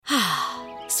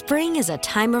Spring is a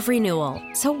time of renewal,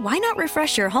 so why not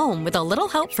refresh your home with a little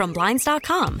help from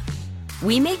Blinds.com?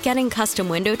 We make getting custom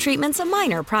window treatments a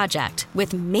minor project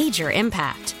with major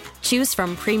impact. Choose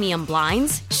from premium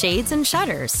blinds, shades, and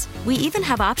shutters. We even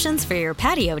have options for your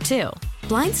patio, too.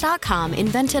 Blinds.com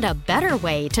invented a better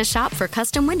way to shop for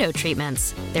custom window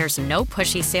treatments. There's no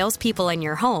pushy salespeople in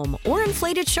your home or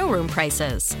inflated showroom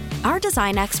prices. Our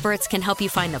design experts can help you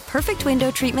find the perfect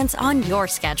window treatments on your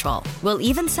schedule. We'll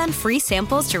even send free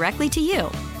samples directly to you.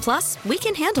 Plus, we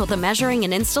can handle the measuring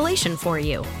and installation for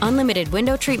you. Unlimited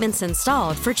window treatments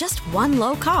installed for just one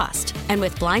low cost. And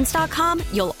with Blinds.com,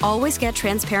 you'll always get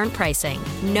transparent pricing.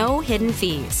 No hidden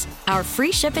fees. Our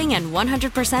free shipping and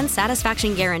 100%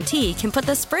 satisfaction guarantee can put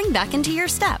the spring back into your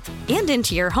step and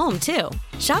into your home, too.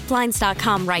 Shop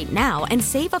Blinds.com right now and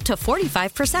save up to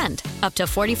 45%. Up to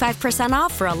 45%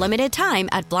 off for a limited time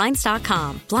at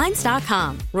Blinds.com.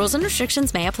 Blinds.com. Rules and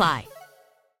restrictions may apply.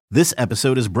 This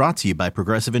episode is brought to you by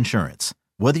Progressive Insurance.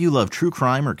 Whether you love true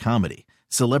crime or comedy,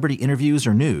 celebrity interviews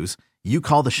or news, you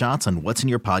call the shots on what's in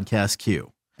your podcast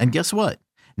queue. And guess what?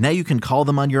 Now you can call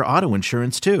them on your auto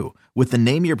insurance too with the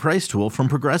Name Your Price tool from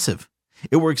Progressive.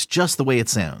 It works just the way it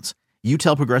sounds. You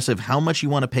tell Progressive how much you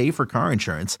want to pay for car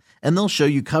insurance, and they'll show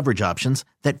you coverage options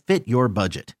that fit your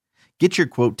budget. Get your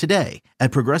quote today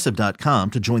at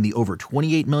Progressive.com to join the over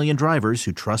 28 million drivers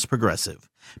who trust Progressive.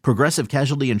 Progressive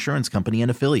Casualty Insurance Company and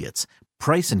Affiliates.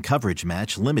 Price and coverage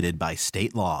match limited by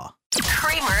state law.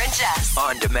 Kramer and Jess.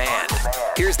 On demand.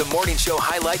 Here's the morning show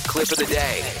highlight clip of the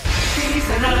day. She's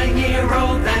a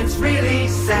 9-year-old that's really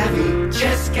savvy.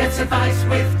 Just gets advice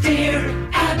with Dear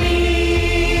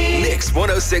Abby. Mix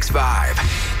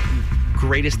 106.5.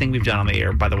 Greatest thing we've done on the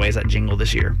air, by the way, is that jingle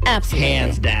this year. Absolutely.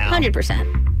 Hands down.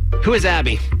 100%. Who is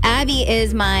Abby? Abby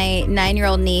is my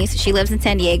 9-year-old niece. She lives in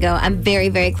San Diego. I'm very,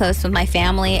 very close with my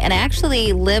family, and I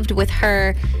actually lived with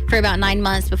her for about 9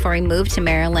 months before we moved to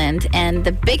Maryland. And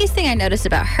the biggest thing I noticed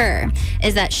about her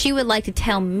is that she would like to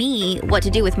tell me what to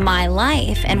do with my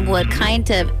life and would kind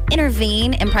of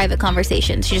intervene in private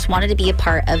conversations. She just wanted to be a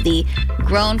part of the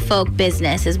grown folk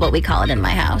business, is what we call it in my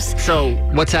house. So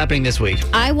what's happening this week?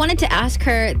 I wanted to ask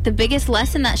her the biggest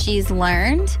lesson that she's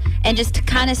learned and just to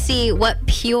kind of see what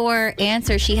pure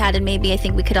answer she had, and maybe I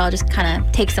think we could all just kind of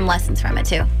take some lessons from it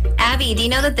too. Abby, do you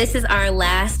know that this is our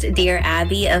last Dear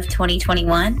Abby of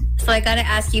 2021? So I got to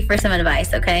ask you for some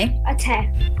advice, okay? Okay.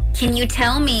 Can you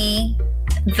tell me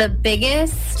the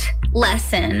biggest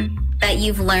lesson that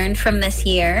you've learned from this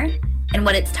year and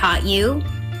what it's taught you?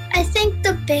 I think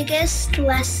the biggest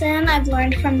lesson I've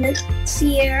learned from this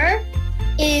year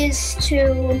is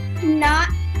to not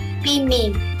be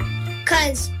mean.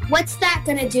 Because what's that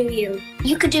going to do you?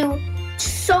 You could do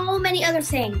so many other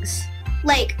things.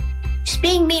 Like, just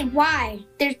being mean, why?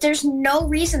 There's no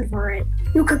reason for it.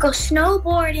 You could go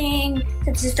snowboarding.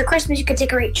 Since it's the Christmas, you could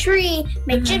decorate a tree,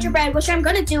 make gingerbread, which I'm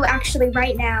going to do actually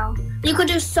right now. You could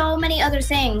do so many other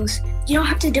things. You don't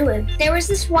have to do it. There was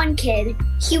this one kid.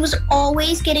 He was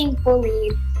always getting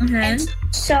bullied. And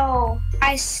so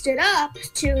I stood up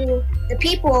to the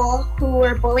people who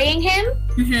were bullying him,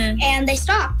 and they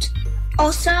stopped.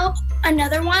 Also,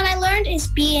 another one I learned is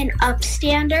be an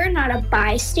upstander, not a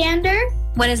bystander.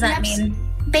 What does that mean?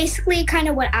 Basically kind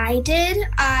of what I did.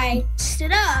 I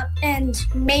stood up and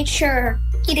made sure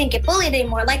he didn't get bullied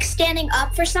anymore. Like standing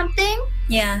up for something.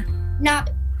 Yeah. Not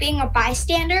being a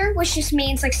bystander, which just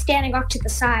means like standing off to the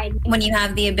side. When you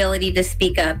have the ability to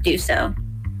speak up, do so.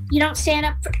 You don't stand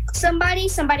up for somebody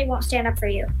won't stand up for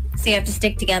you. So you have to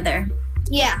stick together.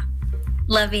 Yeah.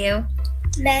 Love you.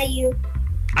 Love you.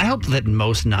 I hope that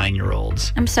most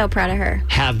 9-year-olds I'm so proud of her.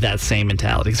 have that same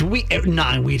mentality. Because we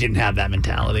didn't have that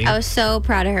mentality. I was so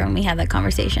proud of her when we had that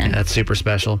conversation. Yeah, that's super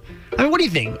special. I mean, what do you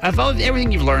think? Of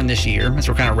everything you've learned this year, as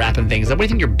we're kind of wrapping things up, what do you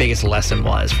think your biggest lesson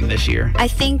was from this year? I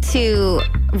think to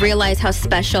realize how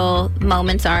special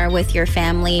moments are with your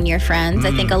family and your friends.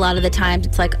 I think a lot of the times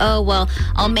it's like, oh, well,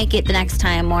 I'll make it the next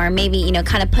time. Or maybe,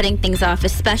 kind of putting things off,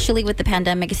 especially with the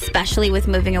pandemic, especially with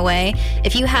moving away.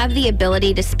 If you have the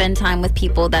ability to spend time with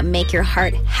people that make your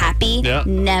heart happy,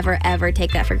 never, ever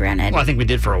take that for granted. Well, I think we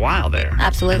did for a while there.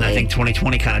 Absolutely. And I think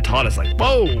 2020 kind of taught us, like,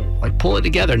 whoa, like pull it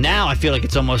together. Now I feel like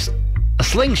it's almost a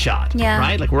slingshot,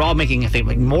 right? Like we're all making, I think,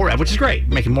 like more, which is great,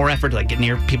 making more effort to like get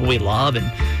near people we love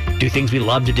and do things we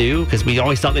love to do because we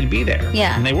always thought they'd be there.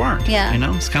 Yeah. And they weren't. Yeah.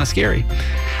 It's kind of scary.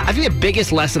 I think the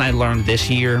biggest lesson I learned this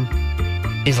year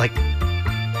is like,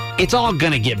 it's all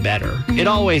going to get better. It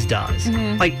always does.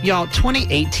 Like, y'all,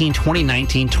 2018,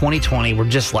 2019, 2020 were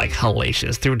just like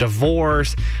hellacious. Through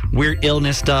divorce, weird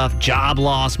illness stuff, job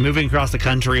loss, moving across the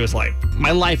country was like,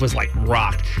 my life was like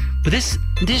rocked. But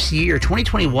this year,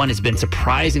 2021, has been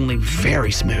surprisingly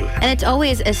very smooth. And it's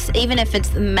always, even if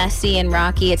it's messy and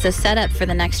rocky, it's a setup for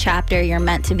the next chapter you're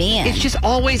meant to be in. It's just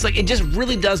always like, it just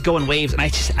really does go in waves.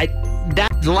 And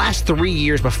the last 3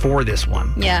 years before this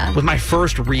one, was my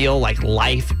first real life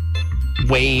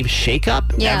wave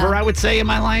shakeup ever, I would say, in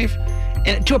my life.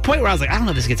 And to a point where I was like, I don't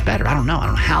know if this gets better. I don't know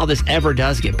how this ever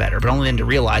does get better. But only then to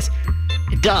realize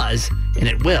it does, and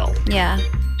it will. Yeah.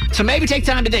 So maybe take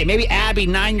time today. Maybe Abby,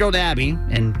 9-year-old Abby,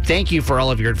 and thank you for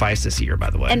all of your advice this year, by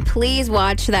the way. And please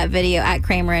watch that video at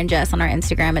Kramer and Jess on our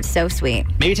Instagram. It's so sweet.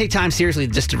 Maybe take time seriously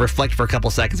just to reflect for a couple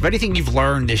seconds. Of anything you've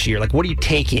learned this year, what are you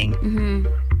taking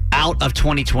out of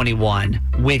 2021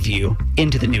 with you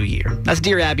into the new year? That's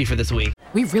Dear Abby for this week.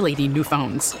 We really need new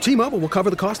phones. T-Mobile will cover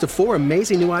the cost of 4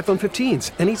 amazing new iPhone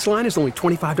 15s, and each line is only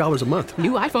 $25 a month.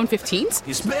 New iPhone 15s?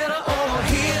 It's better over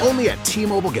here. Only at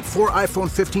T-Mobile, get 4 iPhone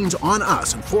 15s on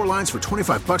us and 4 lines for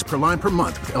 $25 per line per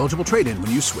month with eligible trade-in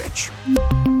when you switch.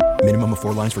 Minimum of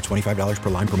 4 lines for $25 per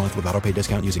line per month with autopay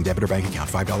discount using debit or bank account.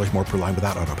 $5 more per line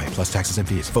without autopay, plus taxes and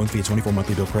fees. Phone fee at 24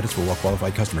 monthly bill credits for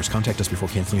well-qualified customers. Contact us before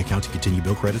canceling account to continue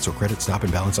bill credits or credit stop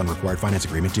and balance on required finance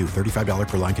agreement due. $35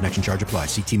 per line connection charge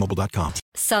applies. See T-Mobile.com.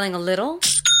 Selling a little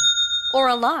or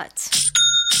a lot?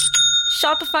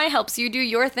 Shopify helps you do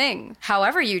your thing,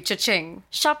 however you cha-ching.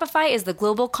 Shopify is the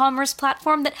global commerce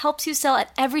platform that helps you sell at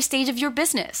every stage of your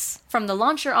business. From the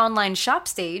launch your online shop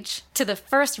stage, to the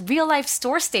first real-life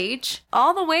store stage,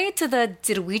 all the way to the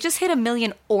did we just hit 1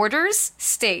 million orders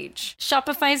stage.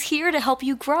 Shopify's here to help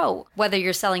you grow. Whether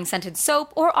you're selling scented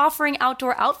soap or offering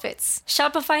outdoor outfits,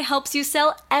 Shopify helps you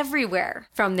sell everywhere.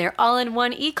 From their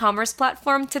all-in-one e-commerce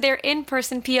platform to their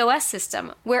in-person POS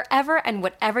system, wherever and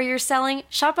whatever you're selling,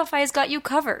 Shopify's got you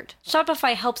covered.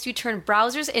 Shopify helps you turn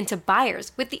browsers into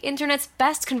buyers with the internet's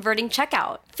best converting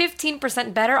checkout.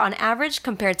 15% better on average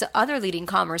compared to other leading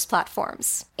commerce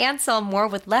platforms. And sell more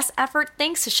with less effort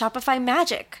thanks to Shopify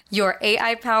Magic, your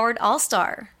AI-powered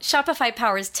all-star. Shopify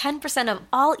powers 10% of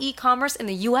all e-commerce in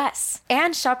the U.S.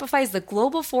 And Shopify is the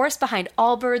global force behind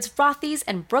Allbirds, Rothy's,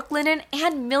 and Brooklinen,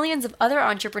 and millions of other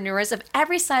entrepreneurs of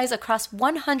every size across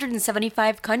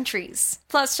 175 countries.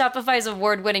 Plus, Shopify's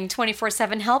award-winning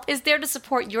 24/7 help is there to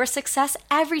support your success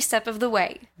every step of the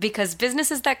way. Because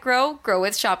businesses that grow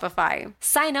with Shopify.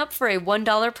 Sign up for a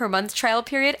 $1 per month trial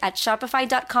period at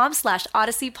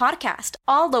shopify.com/Odyssey Podcast,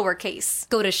 all lowercase.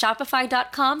 Go to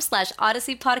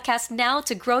shopify.com/Odyssey Podcast now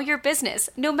to grow your business,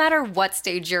 no matter what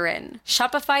stage you're in.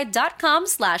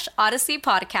 Shopify.com/Odyssey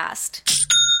Podcast.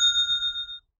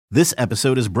 This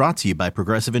episode is brought to you by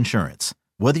Progressive Insurance.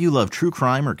 Whether you love true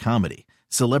crime or comedy,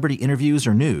 celebrity interviews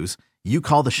or news, you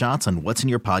call the shots on what's in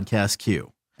your podcast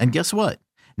queue. And guess what?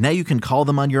 Now you can call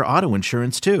them on your auto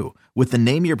insurance too with the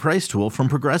Name Your Price tool from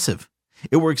Progressive.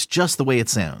 It works just the way it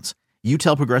sounds. You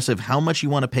tell Progressive how much you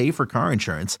want to pay for car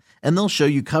insurance, and they'll show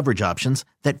you coverage options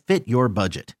that fit your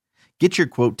budget. Get your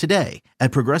quote today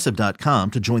at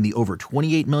Progressive.com to join the over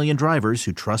 28 million drivers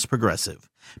who trust Progressive.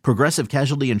 Progressive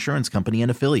Casualty Insurance Company and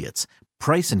Affiliates.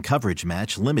 Price and coverage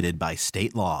match limited by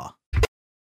state law.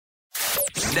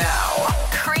 Now,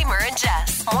 Kramer and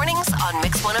Jess. Mornings on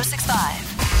Mix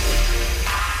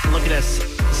 106.5. Look at us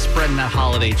spreading that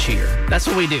holiday cheer. That's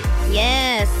what we do.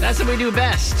 Yes. That's what we do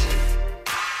best.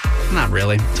 Not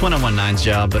really. It's 101.9's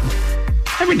job, but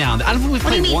every now and then. I don't know if we've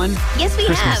played one Yes, we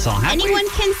Christmas have. song. Anyone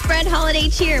can spread holiday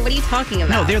cheer. What are you talking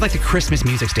about? No, they're like the Christmas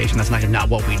music station. That's not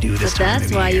what we do this time of year.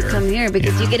 That's why you come here,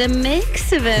 because you get a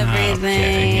mix of everything.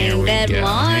 Okay, here we Good go.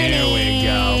 morning. Here we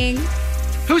go.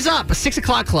 Who's up? A 6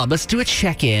 o'clock club. Let's do a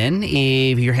check-in.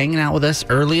 If you're hanging out with us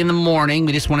early in the morning,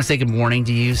 we just want to say good morning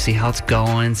to you, see how it's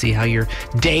going, see how your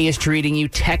day is treating you.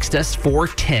 Text us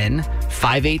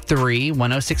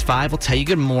 410-583-1065. We'll tell you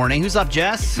good morning. Who's up,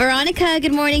 Jess? Veronica,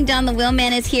 good morning. Don the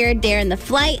Wheelman is here. Darren the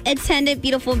flight attendant.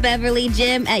 Beautiful Beverly,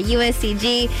 Jim at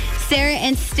USCG. Sarah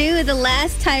and Stu, the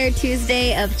last Tired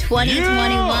Tuesday of 2021.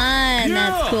 Yeah.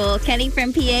 That's cool. Kenny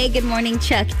from PA, good morning.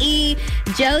 Chuck E.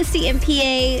 Josie in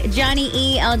PA. Johnny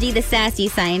E. LG, the sassy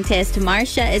scientist.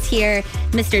 Marsha is here.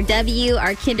 Mr. W,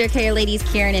 our KinderCare ladies,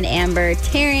 Karen and Amber.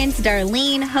 Terrence,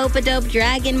 Darlene, Hope-a-Dope,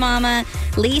 Dragon Mama.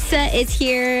 Lisa is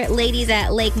here. Ladies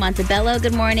at Lake Montebello,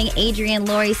 good morning. Adrian,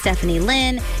 Lori, Stephanie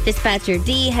Lynn. Dispatcher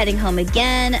D, heading home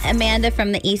again. Amanda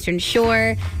from the Eastern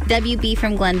Shore. WB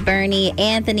from Glen Burnie.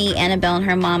 Anthony, Annabelle and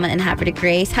her mama, and Happy to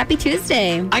Grace. Happy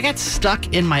Tuesday. I got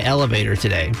stuck in my elevator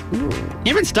today. Ooh.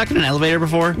 You ever been stuck in an elevator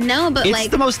before? No, but it's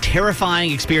the most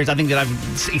terrifying experience I think that I've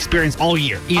experienced all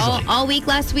year, easily. All week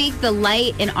last week, the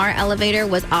light in our elevator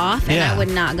was off, and I would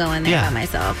not go in there by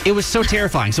myself. It was so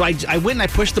terrifying. So I went and I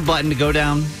pushed the button to go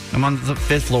down. I'm on the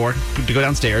 5th floor to go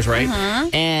downstairs, right?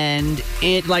 And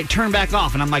it turned back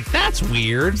off, and I'm like, that's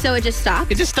weird. So it just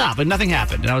stopped? It just stopped, and nothing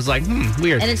happened. And I was like,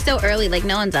 weird. And it's so early,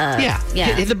 no one's up. Yeah.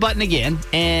 Hit the button again,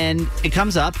 and it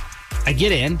comes up. I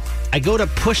get in. I go to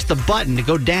push the button to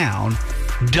go down.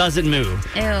 Doesn't move.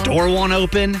 Ew. Door won't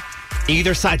open.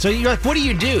 Either side. So you're like, what do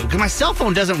you do? Because my cell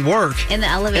phone doesn't work in the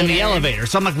elevator.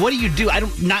 So I'm like, what do you do? Not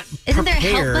Isn't prepared. there a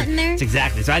help button there? It's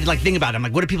exactly. So I had to think about it. I'm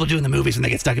like, what do people do in the movies when they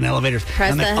get stuck in elevators?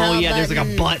 Press and I'm like, the help there's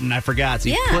button. a button. I forgot. So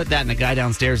you put that, and the guy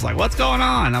downstairs is like, what's going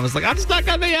on? I was like, I'm stuck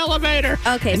on the elevator.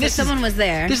 Okay, and so someone was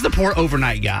there. This is the poor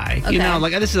overnight guy. Okay.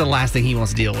 This is the last thing he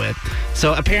wants to deal with.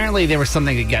 So apparently there was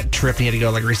something that got tripped. He had to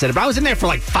go reset it. But I was in there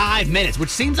for 5 minutes, which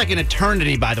seems like an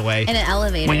eternity, by the way. In an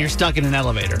elevator. When you're stuck in an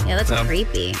elevator. Yeah, that's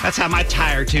creepy. That's how my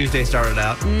tired Tuesday started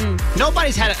out.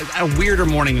 Nobody's had a weirder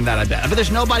morning than that, I bet. But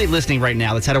there's nobody listening right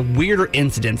now that's had a weirder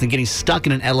incident than getting stuck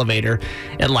in an elevator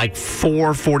at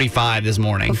 4:45 this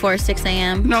morning. Before 6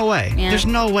 a.m.? No way. Yeah. There's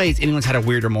no way anyone's had a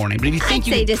weirder morning. But if you think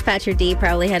I'd say Dispatcher D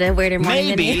probably had a weirder morning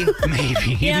than you.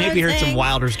 Maybe. He You know maybe what I'm heard some saying?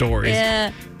 wilder stories.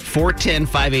 Yeah.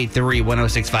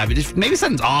 410-583-1065. Maybe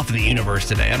something's off in the universe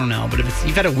today. I don't know. But if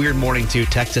you've had a weird morning too,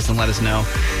 text us and let us know.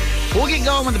 We'll get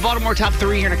going with the Baltimore Top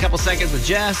 3 here in a couple seconds with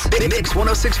Jess. Mix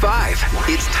 106.5.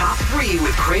 It's Top 3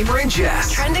 with Kramer and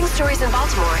Jess. Trending stories in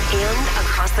Baltimore and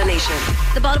across the nation.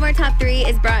 The Baltimore Top 3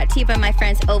 is brought to you by my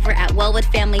friends over at Wellwood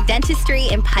Family Dentistry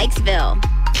in Pikesville.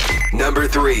 Number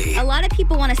 3. A lot of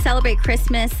people want to celebrate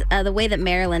Christmas the way that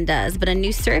Maryland does, but a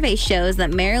new survey shows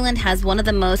that Maryland has one of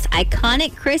the most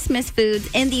iconic Christmas foods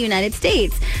in the United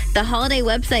States. The holiday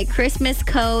website Christmas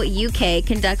Co. UK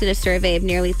conducted a survey of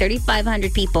nearly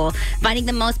 3,500 people, finding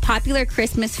the most popular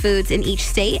Christmas foods in each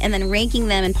state and then ranking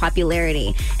them in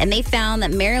popularity. And they found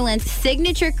that Maryland's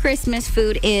signature Christmas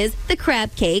food is the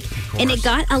crab cake, and it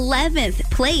got 11th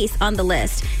place on the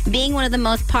list, being one of the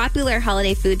most popular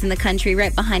holiday foods in the country,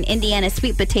 right behind Indiana's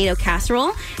sweet potato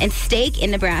casserole and steak in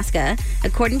Nebraska.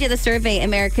 According to the survey,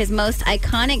 America's most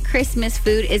iconic Christmas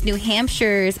food is New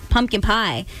Hampshire's pumpkin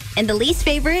pie, and the least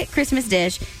favorite Christmas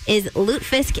dish is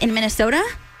lutefisk in Minnesota.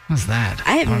 What's that?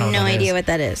 I have don't know no what that idea is. what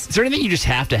that is. Is there anything you just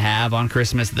have to have on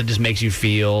Christmas that just makes you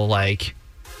feel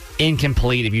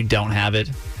incomplete if you don't have it?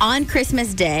 On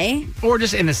Christmas Day? Or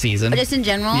just in the season? Or just in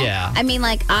general? Yeah. I mean,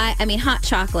 hot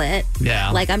chocolate.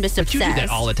 Yeah. I'm just But obsessed. you do that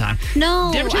all the time. No,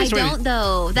 Did I ever tell you I the story? don't,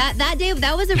 though. That day,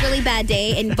 that was a really bad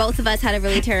day, and both of us had a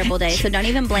really terrible day, so don't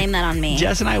even blame that on me.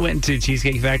 Jess and I went to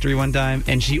Cheesecake Factory one time,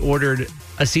 and she ordered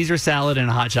a Caesar salad and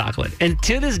a hot chocolate. And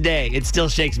to this day, it still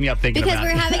shakes me up thinking Because about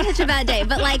we're it. having such a bad day.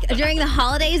 But during the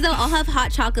holidays, though, I'll have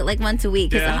hot chocolate once a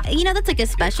week. Yeah. That's a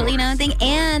special, thing.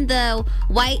 And the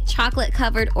white chocolate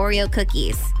covered Oreo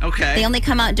cookies. Okay. They only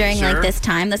come out during Sure. this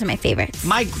time. Those are my favorites.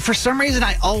 For some reason,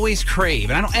 I always crave,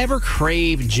 and I don't ever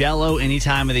crave Jell-O any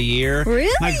time of the year. Really?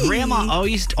 My grandma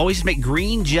always make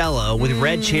green Jell-O with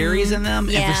red cherries in them,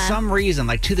 and Yeah. for some reason,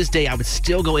 to this day, I would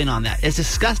still go in on that. As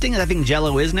disgusting as I think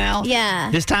Jell-O is now, Yeah.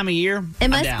 this time of year, It I'm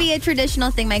must down. be a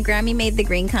traditional thing. My Grammy made the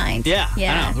green kind. Yeah,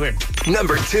 Yeah. I know, weird.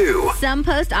 Number 2. Some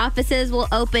post offices will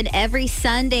open every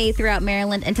Sunday throughout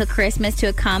Maryland until Christmas to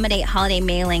accommodate holiday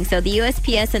mailing. So the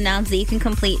USPS announced that you can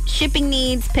complete shipping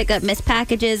needs, pick up missed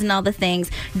packages, and all the things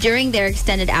during their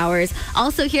extended hours.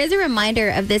 Also, here's a reminder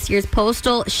of this year's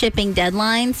postal shipping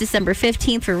deadlines. December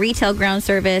 15th for retail ground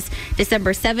service,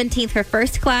 December 17th for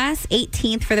first class,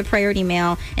 18th for the priority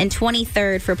mail, and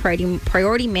 23rd for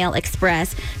priority mail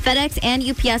express. FedEx and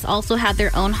UPS also have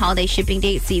their own holiday shipping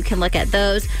dates, so you can look at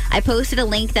those. I posted a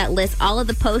link that lists all of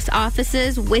the post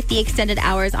offices with the extended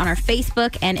hours on our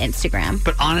Facebook and Instagram.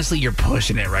 But honestly, you're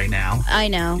pushing it right now. I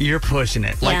know. You're pushing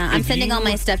it. Yeah, I'm if sending you- all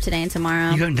my stuff today and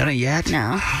tomorrow. You haven't done it yet?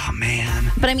 No. Oh,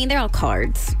 man. But I mean, they're all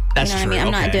cards. That's you know true. what I mean?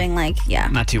 I'm not Okay. doing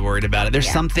I'm not too worried about it. There's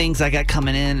Yeah. some things I got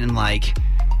coming in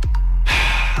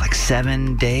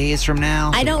 7 days from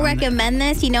now. I So don't recommend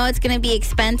this. It's going to be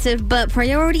expensive, but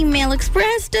Priority Mail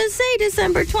Express does say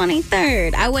December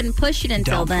 23rd. I wouldn't push it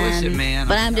until Don't push then. it, man.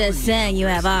 But I'm just saying you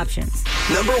have options.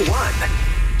 Number 1.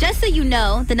 Just so you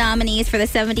know, the nominees for the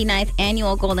 79th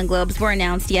Annual Golden Globes were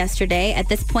announced yesterday. At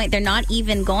this point, they're not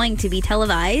even going to be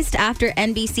televised after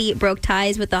NBC broke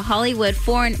ties with the Hollywood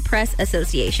Foreign Press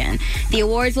Association. The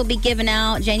awards will be given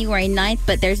out January 9th,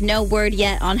 but there's no word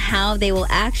yet on how they will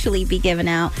actually be given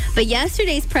out. But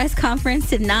yesterday's press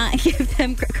conference did not give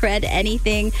them cred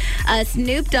anything.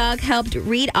 Snoop Dogg helped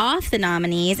read off the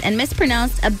nominees and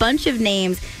mispronounced a bunch of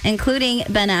names, including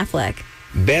Ben Affleck.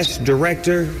 Best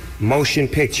Director, Motion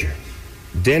Picture,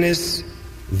 Dennis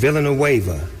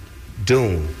Villanueva,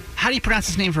 Dune. How do you pronounce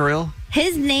his name for real?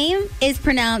 His name is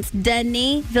pronounced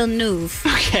Denis Villeneuve.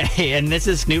 Okay, and this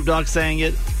is Snoop Dogg saying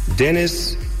it?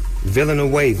 Dennis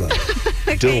Villanueva.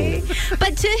 Okay.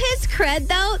 But to his cred,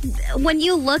 though, when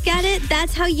you look at it,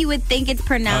 that's how you would think it's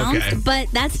pronounced, Okay. but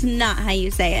that's not how you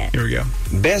say it. Here we go.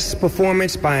 Best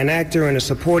performance by an actor in a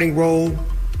supporting role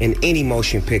in any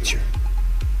motion picture.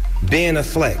 Ben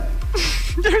Affleck.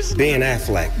 Ben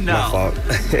Affleck. No. My fault.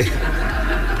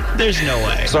 There's no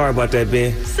way. Sorry about that,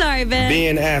 Ben. Sorry, Ben.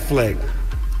 Ben Affleck.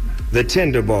 The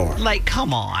Tender Bar. Like,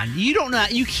 come on. You don't know.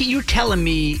 You're telling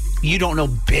me you don't know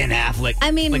Ben Affleck.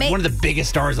 I mean, like one of the biggest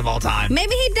stars of all time.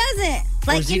 Maybe he doesn't.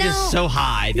 Or is he just so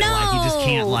high that like you just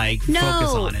can't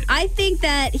focus on it? I think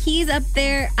that he's up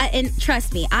there, and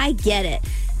trust me, I get it.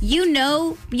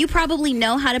 You probably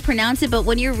know how to pronounce it, but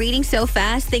when you're reading so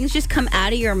fast, things just come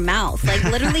out of your mouth. Like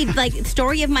literally, like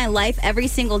story of my life every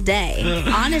single day.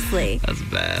 Honestly. That's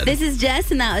bad. This is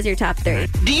Jess, and that was your top 3.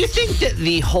 Do you think that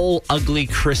the whole ugly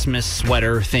Christmas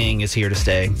sweater thing is here to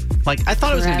stay? Like, I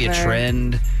thought it was going to be a Forever.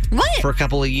 trend. What? For a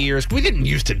couple of years. We didn't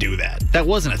used to do that. That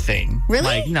wasn't a thing. Really?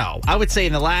 Like, no. I would say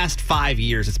in the last 5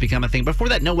 years it's become a thing. Before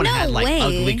that, no one No had like way.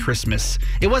 ugly Christmas.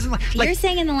 It wasn't like You're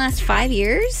saying in the last 5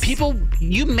 years? people.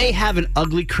 You may have an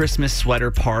ugly Christmas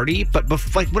sweater party, but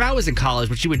like when I was in college,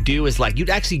 what you would do is like you'd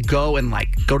actually go and like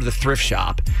go to the thrift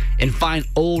shop and find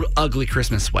old ugly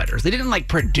Christmas sweaters. They didn't like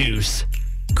produce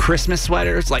Christmas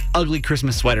sweaters, like ugly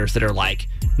Christmas sweaters that are like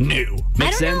new.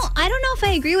 Make sense? I don't know if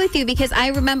I agree with you because I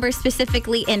remember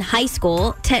specifically in high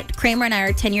school, Kramer and I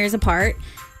are 10 years apart,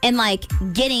 and like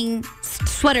getting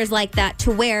sweaters like that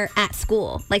to wear at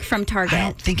school, like from Target. I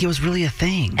don't think it was really a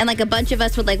thing. And like a bunch of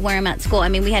us would like wear them at school. I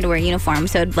mean, we had to wear a uniform,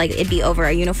 so it'd be over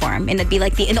a uniform, and it'd be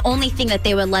like the only thing that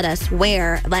they would let us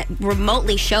wear that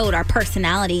remotely showed our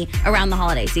personality around the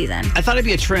holiday season. I thought it'd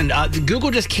be a trend. Google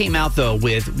just came out, though,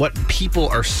 with what people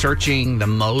are searching the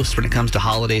most when it comes to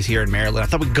holidays here in Maryland. I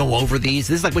thought we'd go over these.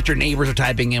 This is like what your neighbors are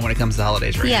typing in when it comes to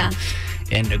holidays right now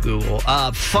into Google.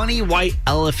 Funny white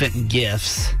elephant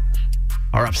gifts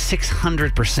are up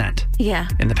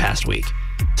 600% in the past week.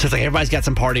 So it's like everybody's got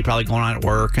some party probably going on at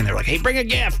work, and they're like, hey, bring a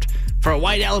gift for a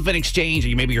white elephant exchange.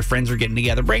 Or maybe your friends are getting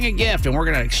together. Bring a gift, and we're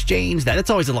going to exchange that.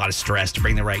 It's always a lot of stress to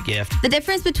bring the right gift. The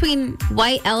difference between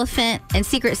white elephant and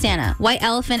Secret Santa. White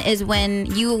elephant is when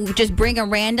you just bring a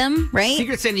random, right?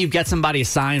 Secret Santa, you've got somebody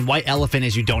assigned. White elephant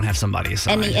is you don't have somebody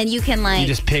assigned. And you can like... You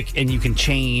just pick and you can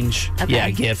change,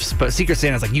 Okay. gifts. But Secret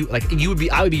Santa is like you would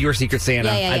be. I would be your Secret Santa.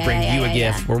 I'd bring you a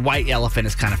gift. Where white elephant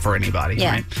is kind of for anybody,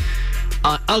 right?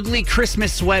 Ugly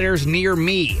Christmas sweaters near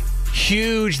me.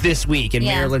 Huge this week in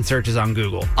Maryland searches on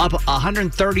Google. Up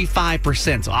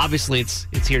 135%. So obviously it's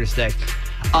here to stay.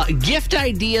 Gift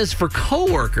ideas for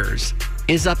coworkers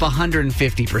is up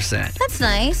 150%. That's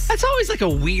nice. That's always like a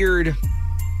weird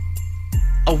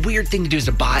thing to do is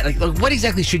to buy. Like what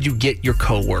exactly should you get your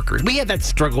coworkers? We have that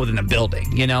struggle within the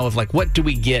building, of like what do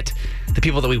we get the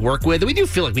people that we work with? We do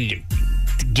feel like we need to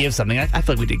give something. I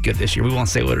feel like we did good this year. We won't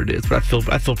say what it is, but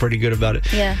I feel pretty good about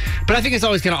it. Yeah. But I think it's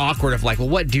always kind of awkward of like, well,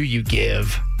 what do you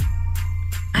give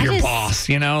your boss?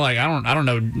 Like I don't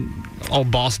know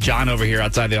old boss John over here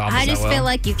outside the office. I just feel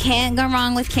like you can't go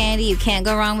wrong with candy. You can't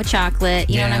go wrong with chocolate.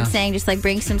 You know what I'm saying? Just like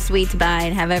bring some sweets by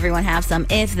and have everyone have some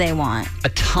if they want. A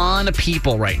ton of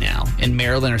people right now in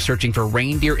Maryland are searching for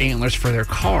reindeer antlers for their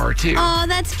car too. Oh,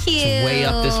 that's cute. It's way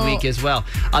up this week as well.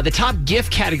 The top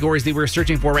gift categories that we're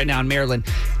searching for right now in Maryland: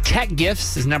 tech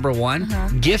gifts is number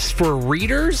one. Gifts for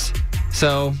readers.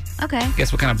 So, okay.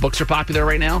 Guess what kind of books are popular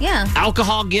right now? Yeah.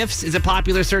 Alcohol gifts is a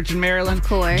popular search in Maryland. Of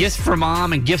course. Gifts for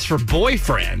mom and gifts for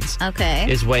boyfriends. Okay.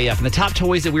 Is way up. And the top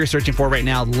toys that we're searching for right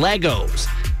now: Legos,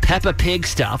 Peppa Pig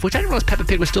stuff, which I didn't realize Peppa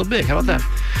Pig was still big. How about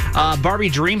that? Barbie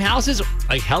dream houses,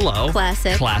 like hello.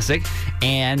 Classic.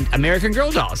 And American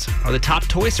Girl dolls are the top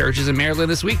toy searches in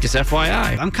Maryland this week, just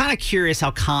FYI. I'm kind of curious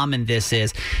how common this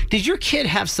is. Did your kid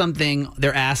have something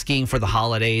they're asking for the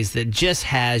holidays that just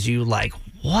has you like,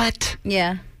 what?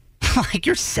 Yeah. Like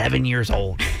you're 7 years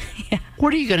old.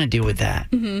 What are you going to do with that?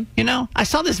 I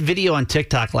saw this video on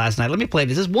TikTok last night. Let me play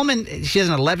this. This woman, she has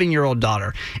an 11-year-old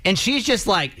daughter, and she's just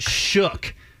like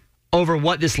shook over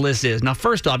what this list is. Now,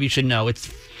 first off, you should know it's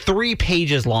 3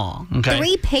 pages long. Okay,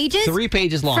 3 pages? 3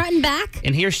 pages long. Front and back?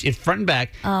 And here's front and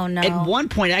back. Oh, no. At one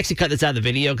point, I actually cut this out of the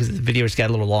video because the video just got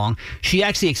a little long. She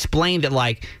actually explained that,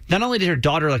 like, not only did her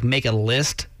daughter, like, make a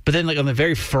list, but then, like, on the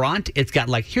very front, it's got,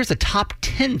 like, here's the top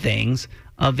 10 things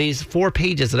of these 4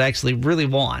 pages that I actually really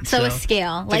want. So a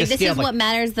scale. Like, this is what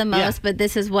matters the most, but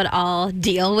this is what I'll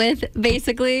deal with,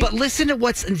 basically. But listen to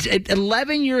what's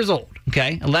 11 years old.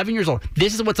 Okay, 11 years old.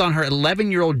 This is what's on her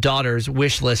 11-year-old daughter's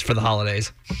wish list for the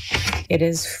holidays. It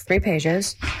is 3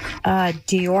 pages.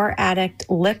 Dior Addict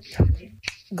Lip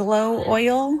Glow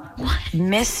Oil,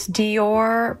 Miss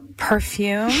Dior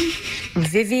Perfume,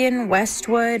 Vivienne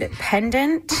Westwood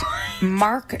Pendant,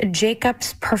 Marc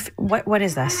Jacobs What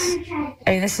is this? I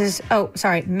mean, this is,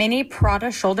 Mini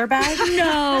Prada Shoulder Bag?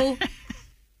 No.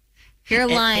 You're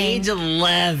lying. At age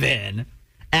 11.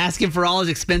 Asking for all his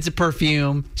expensive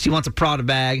perfume. She wants a Prada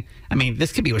bag. I mean,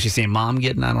 this could be what she's seeing mom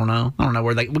getting. I don't know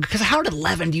where, because how at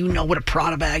 11 do you know what a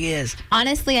Prada bag is?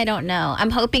 Honestly, I don't know. I'm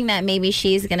hoping that maybe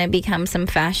she's going to become some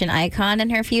fashion icon in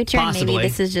her future. Possibly. Maybe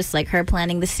this is just like her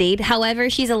planting the seed. However,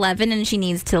 she's 11 and she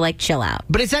needs to like chill out.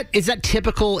 But is that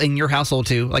typical in your household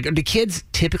too? Like, do kids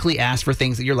typically ask for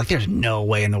things that you're like, there's no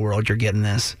way in the world you're getting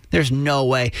this. There's no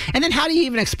way. And then how do you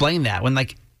even explain that when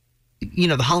the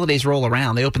holidays roll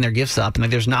around, they open their gifts up,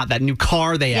 and there's not that new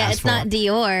car they asked for. Yeah, it's not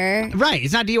Dior. Right,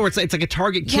 it's not Dior. It's like a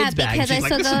Target kids bag. Yeah, because I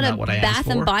still go to Bath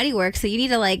and Body Works, so you need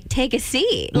to take a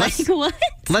seat. What?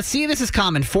 Let's see if this is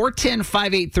common.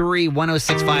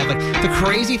 410-583-1065. The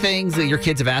crazy things that your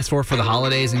kids have asked for the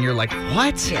holidays, and you're like,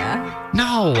 what? Yeah.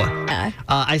 No.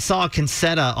 I saw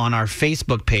Concetta on our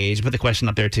Facebook page, put the question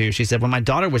up there too. She said, when my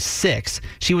daughter was 6,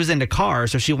 she was into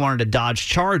cars, so she wanted a Dodge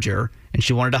Charger, and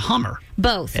she wanted a Hummer.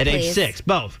 Both, At age 6,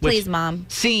 both. Please, Mom.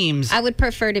 Seems... I would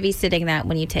prefer to be sitting that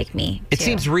when you take me. It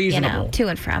seems reasonable. To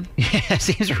and from. Yeah, it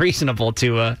seems reasonable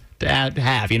to have,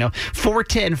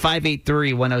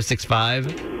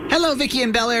 410-583-1065. Hello, Vicky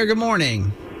and Bel Air. Good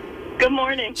morning. Good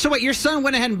morning. So wait, your son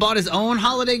went ahead and bought his own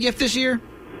holiday gift this year?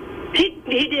 He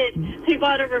did. He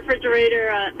bought a refrigerator,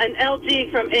 an LG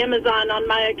from Amazon on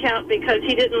my account because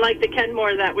he didn't like the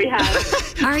Kenmore that we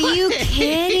have. Are you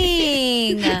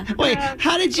kidding? Wait,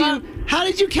 how did you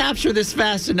capture this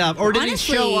fast enough, or did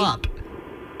Honestly, he show up?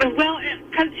 Well,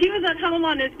 because he was at home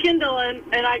on his Kindle, and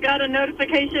I got a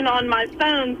notification on my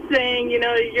phone saying,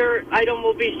 your item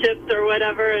will be shipped or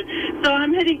whatever. So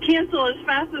I'm hitting cancel as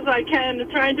fast as I can,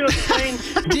 trying to explain.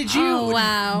 Did you? Oh,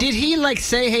 wow. Did he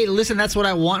say, hey, listen, that's what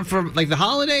I want for the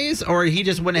holidays, or he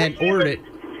just went ahead and ordered it?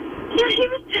 Yeah, he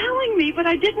was telling me, but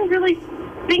I didn't really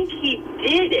think he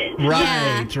did it.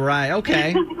 Right,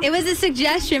 okay. It was a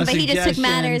suggestion, but he just took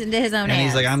matters into his own hands. And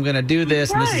he's like, I'm going to do this,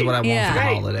 and this is what I want for the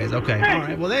holidays. Okay, all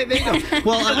right. Well, there you go.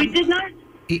 Well, so we did not...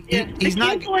 He's the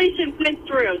cancellation went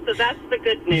through, so that's the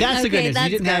good news. That's the good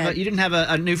news. You didn't have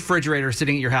a new refrigerator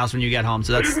sitting at your house when you got home,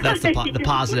 so that's the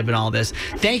positive in all this.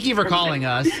 Thank you for calling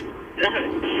us.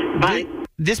 Bye.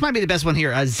 This might be the best one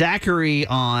here. Zachary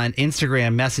on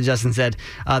Instagram messaged us and said,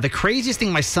 the craziest thing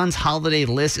in my son's holiday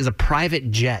list is a private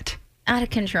jet. Out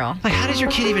of control. Like, how does your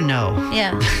kid even know?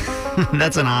 Yeah.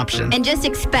 That's an option. And just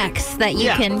expects that you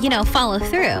can, follow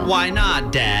through. Why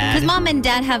not, Dad? Because Mom and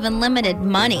Dad have unlimited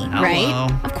money, right?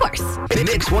 Of course.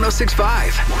 Mix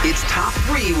 106.5. It's Top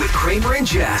 3 with Kramer and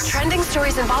Jess. Trending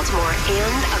stories in Baltimore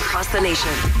and across the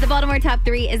nation. The Baltimore Top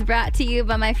 3 is brought to you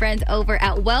by my friends over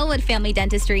at Wellwood Family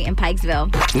Dentistry in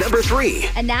Pikesville. Number 3.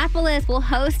 Annapolis will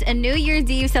host a New Year's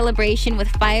Eve celebration with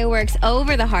fireworks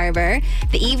over the harbor.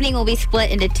 The evening will be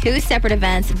split into 2 separate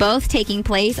events, both taking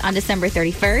place on December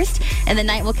 31st. And the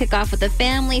night will kick off with a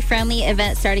family-friendly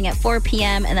event starting at 4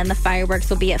 p.m. And then the fireworks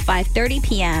will be at 5:30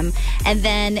 p.m. And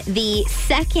then the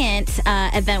second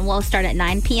event will start at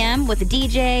 9 p.m. with a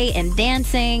DJ and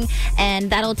dancing. And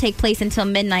that'll take place until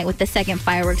midnight with the second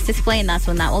fireworks display. And that's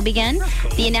when that will begin.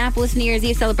 The Annapolis New Year's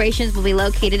Eve celebrations will be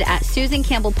located at Susan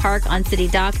Campbell Park on City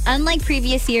Dock. Unlike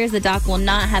previous years, the dock will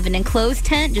not have an enclosed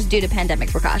tent just due to pandemic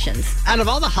precautions. Out of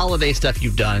all the holiday stuff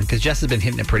you've done, because Jess has been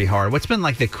hitting it pretty hard, what's been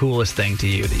the coolest thing to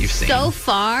you that you've seen? So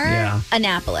far,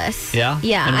 Annapolis. Yeah?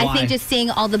 Yeah, And I why? think just seeing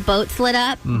all the boats lit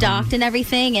up, docked and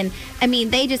everything. And, I mean,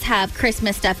 they just have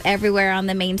Christmas stuff everywhere on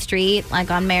the main street,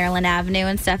 like on Maryland Avenue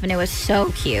and stuff, and it was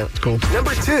so cute. It's cool.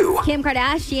 Number 2. Kim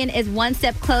Kardashian is one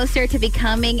step closer to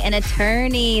becoming an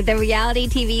attorney. The reality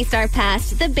TV star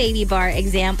passed the baby bar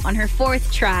exam on her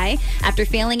 4th try after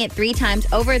failing it 3 times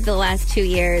over the last 2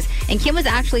 years. And Kim was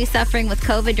actually suffering with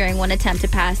COVID during one attempt to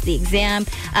pass the exam.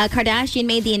 Kardashian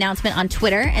made the announcement on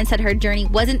Twitter and said her journey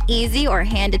wasn't easy or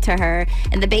handed to her.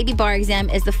 And the baby bar exam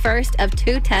is the first of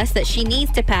 2 tests that she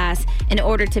needs to pass in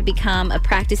order to become a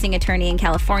practicing attorney in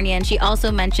California. And she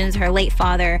also mentions her late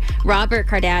father, Robert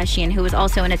Kardashian, who was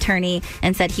also an attorney,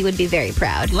 and said he would be very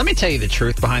proud. Let me tell you the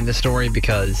truth behind this story,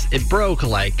 because it broke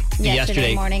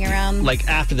yesterday morning around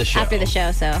after the show. After the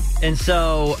show, so. And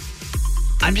so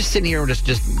I'm just sitting here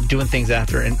just doing things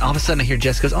after, and all of a sudden I hear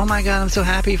Jess goes, oh my God, I'm so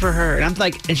happy for her. And I'm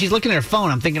like, and she's looking at her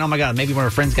phone. I'm thinking, oh my God, maybe one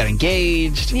of her friends got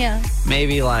engaged. Yeah.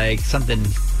 Maybe something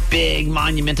big,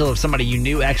 monumental of somebody you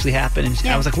knew actually happened. And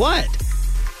I was like, what?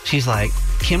 She's like,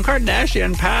 Kim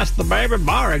Kardashian passed the baby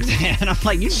bar exam. And I'm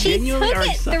like, you genuinely took are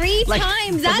it 3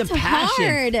 times. That's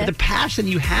hard. The passion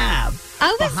you have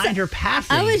behind her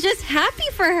passing. I was just happy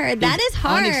for her. That is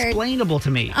hard. Unexplainable to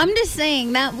me. I'm just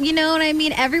saying that, you know what I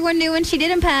mean? Everyone knew when she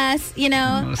didn't pass, So the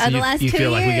last 2 years. You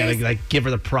feel like we got to give her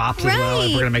the props as well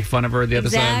if we're going to make fun of her the other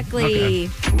side?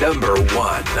 Exactly. Okay. Number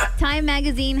 1. Time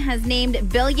magazine has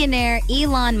named billionaire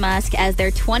Elon Musk as their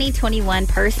 2021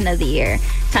 Person of the Year.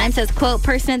 Time says, quote,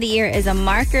 Person of the Year is a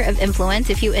marker of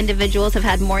influence. A few individuals have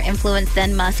had more influence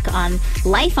than Musk on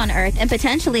life on Earth and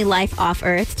potentially life off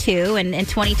Earth, too. And in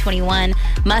 2021,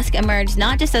 Musk emerged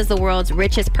not just as the world's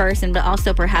richest person, but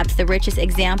also perhaps the richest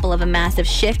example of a massive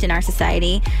shift in our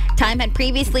society. Time had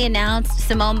previously announced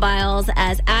Simone Biles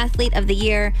as Athlete of the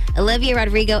Year, Olivia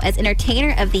Rodrigo as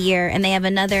Entertainer of the Year, and they have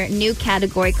another new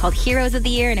category called Heroes of the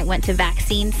Year, and it went to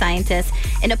vaccine scientists.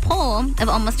 In a poll of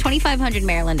almost 2,500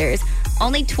 Marylanders,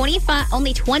 only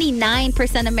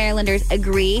 29% of Marylanders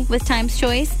agree with Time's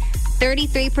choice,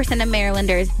 33% of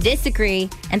Marylanders disagree,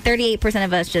 and 38%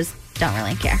 of us just don't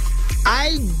really care.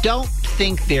 I don't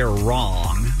think they're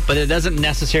wrong, but it doesn't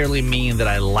necessarily mean that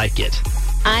I like it.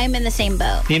 I'm in the same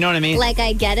boat. You know what I mean? Like,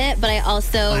 I get it, but I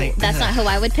also, that's not who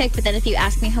I would pick. But then if you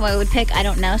ask me who I would pick, I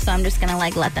don't know. So I'm just going to,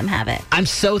 let them have it. I'm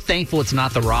so thankful it's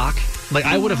not The Rock.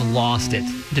 I would have lost it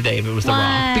today if it was The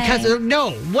Rock. Because,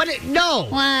 no. Why? No.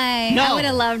 I would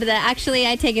have loved that. Actually,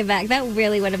 I take it back. That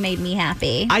really would have made me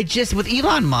happy. With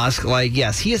Elon Musk,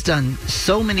 yes, he has done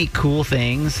so many cool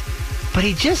things. But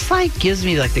he just, gives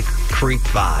me, the creep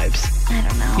vibes. I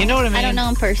don't know. You know what I mean? I don't know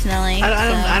him personally.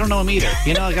 I don't know him either.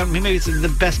 Maybe it's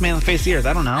the best man on the face of the earth.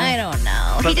 I don't know. I don't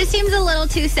know. But he just seems a little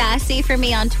too sassy for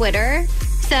me on Twitter.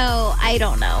 So, I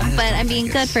don't know. But I'm being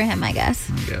good for him, I guess.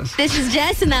 This is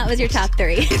Jess, and that was your top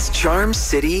 3. It's Charm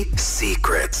City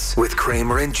Secrets with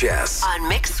Kramer and Jess. On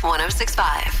Mix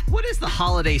 106.5. What is the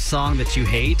holiday song that you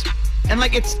hate? And,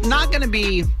 it's not going to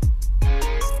be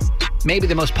maybe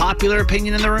the most popular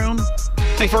opinion in the room.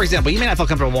 For example, you may not feel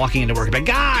comfortable walking into work and be like,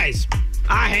 guys,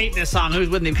 I hate this song. Who's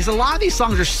with me? Because a lot of these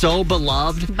songs are so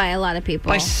beloved. By a lot of people.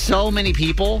 By so many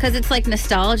people. Because it's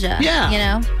nostalgia.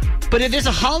 Yeah. But if there's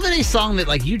a holiday song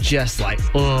that you just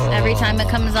ugh. Every time it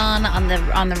comes on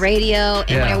the radio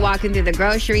and when you're walking through the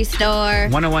grocery store.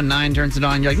 101.9 turns it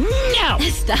on. You're like, no.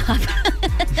 Stop.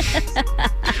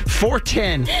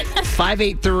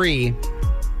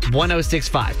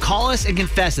 410-583-1065. Call us and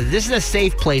confess it. This is a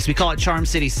safe place. We call it Charm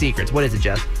City Secrets. What is it,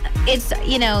 Jess? It's,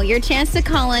 your chance to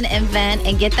call in and vent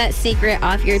and get that secret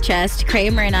off your chest.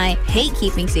 Kramer and I hate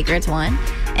keeping secrets, 1.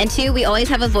 And 2, we always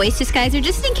have a voice disguiser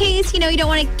just in case, you don't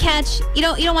want to catch, you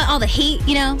don't want all the heat,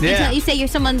 Yeah. You say you're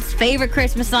someone's favorite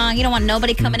Christmas song. You don't want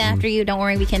nobody coming after you. Don't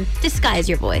worry, we can disguise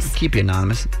your voice. Keep you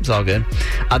anonymous. It's all good.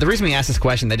 The reason we asked this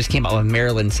question, they just came out with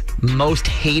Maryland's most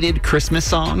hated Christmas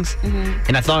songs. Mm-hmm.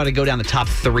 And I thought I'd go down the top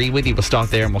 3 with you. We'll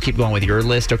start there and we'll keep going with your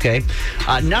list, okay?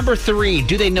 Number 3,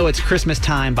 Do They Know It's Christmas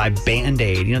Time by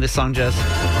Band-Aid. You know this song, Jess?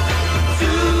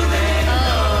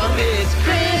 It's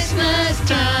Christmas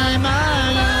time.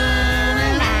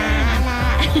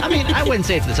 I mean, I wouldn't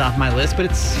say it's the top of my list, but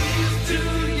it's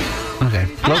okay.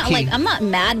 I'm not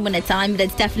mad when it's on, but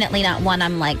it's definitely not one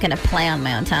I'm gonna play on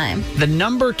my own time. The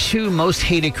number 2 most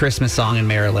hated Christmas song in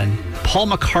Maryland, Paul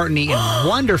McCartney in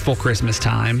Wonderful Christmas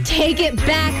Time. Take it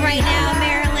back right now,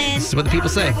 Maryland. This is what the people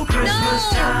say. No.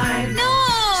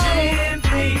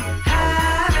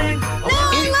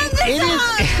 I love this song.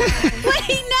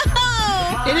 Wait, no.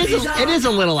 It is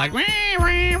a little Are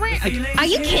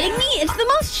you kidding me? It's the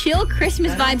most chill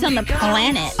Christmas vibes on the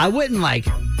planet. I wouldn't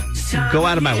go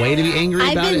out of my way to be angry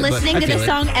about it. I've been listening to this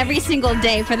song every single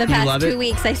day for the past 2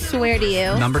 weeks. I swear to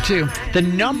you. Number 2. The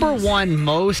number 1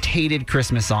 most hated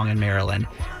Christmas song in Maryland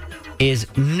is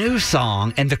New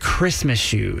Song and the Christmas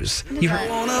Shoes.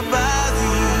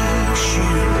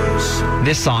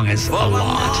 This song is a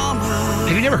lot.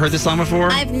 Have you never heard this song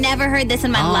before? I've never heard this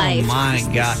in my life. Oh my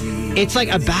God. It's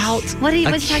about what's he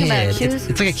talking about? Shoes?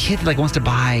 It's like a kid that wants to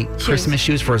buy Christmas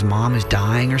shoes for his mom who's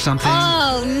dying or something.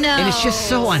 Oh no. And it's just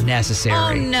so unnecessary.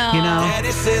 Oh no.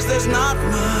 Daddy says there's not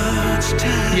much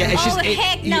time. Yeah, it's just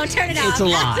heck no, turn it off. It's a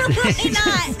lot. Absolutely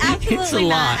not. Absolutely It's a lot.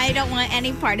 not. I don't want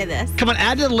any part of this. Come on,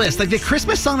 add to the list. The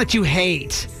Christmas song that you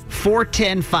hate.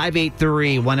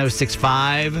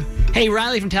 410-583-1065. Hey,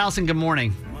 Riley from Towson, good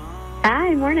morning.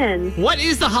 Hi, morning. What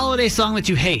is the holiday song that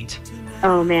you hate?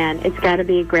 Oh, man. It's got to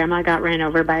be Grandma Got Ran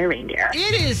Over by a Reindeer.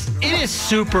 It is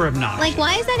super obnoxious.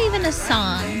 Why is that even a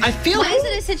song? I feel Why is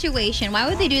it a situation? Why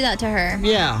would they do that to her?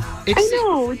 Yeah. I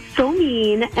know. It's so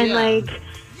mean. And,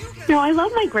 No, I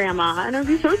love my grandma, and I'd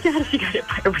be so sad if she got hit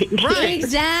by a reindeer. Right.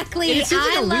 Exactly. It seems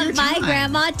like I a love weird my time.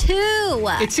 grandma too.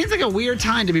 It seems like a weird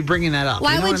time to be bringing that up.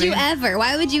 Why you know would what I you mean? ever?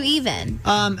 Why would you even?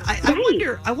 I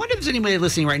wonder if there's anybody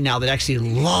listening right now that actually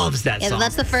loves that Yeah, song.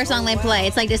 that's the first song they play.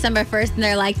 It's like December 1st, and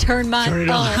they're like, turn my Turn it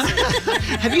on. phone.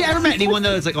 Have you ever met anyone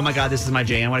though that's like, oh my God, this is my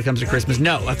jam when it comes to Christmas?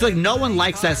 No, I feel like no one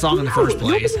likes that song in the first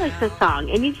place. Nobody likes this song.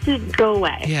 It needs to go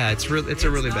away. Yeah, it's a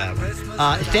really bad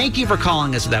one. Thank you for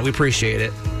calling us with that. We appreciate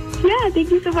it. Yeah, thank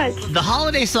you so much. The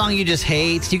holiday song you just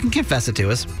hate, you can confess it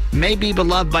to us. May be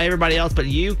beloved by everybody else, but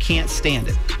you can't stand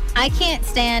it. I can't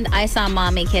stand I Saw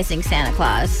Mommy Kissing Santa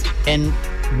Claus. And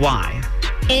why?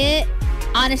 It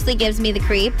honestly gives me the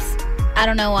creeps. I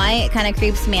don't know why. It kind of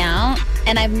creeps me out.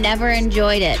 And I've never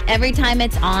enjoyed it. Every time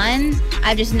it's on,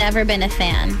 I've just never been a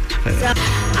fan. Is this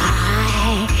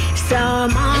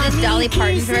Dolly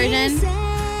Parton's version?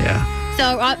 Yeah.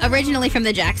 So originally from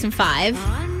the Jackson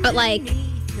 5. But like,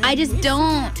 I just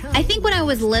don't. I think when I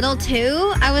was little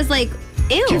too, I was like,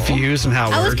 ew. Confused on how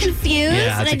it I was works. confused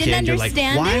Yeah, and as I a didn't kid, you're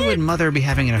understand like, why it. would mother be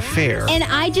having an affair? And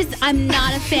I'm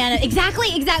not a fan of exactly.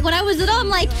 When I was little, I'm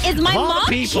like, is my Of all mom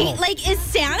people. cheat? Like, is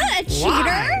Santa a cheater?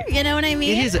 Why? You know what I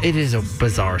mean? It is a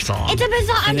bizarre song. It's a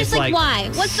bizarre. I'm And just it's like, why?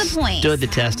 What's the point? Stood the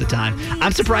test of time.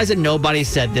 I'm surprised that nobody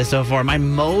said this so far. My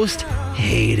most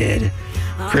hated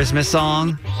Christmas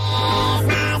song.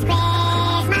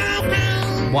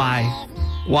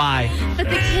 Why? But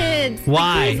the kids.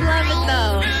 Why? The kids love it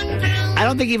though. I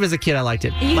don't think even as a kid I liked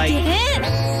it. You didn't?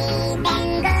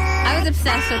 I was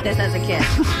obsessed with this as a kid.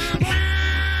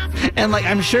 And like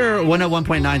I'm sure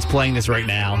 101.9 is playing this right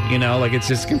now. You know, like it's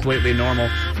just completely normal.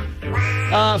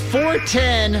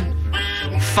 410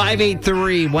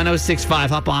 583 1065.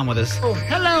 Hop on with us. Oh,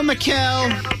 hello,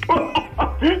 Mikkel.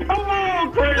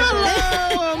 Hello, Chris.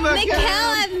 Hello, Mikkel,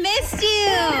 I've missed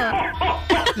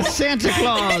you. Santa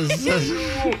Claus.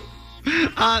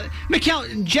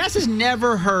 Mikkel, Jess has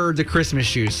never heard the Christmas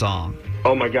Shoes song.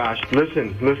 Oh my gosh!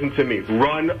 Listen to me.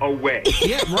 Run away.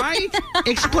 Yeah, right.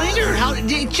 Explain to her how it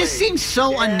just seems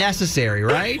so unnecessary,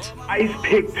 right? Ice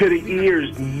pick to the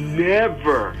ears.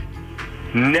 Never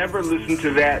listen to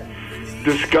that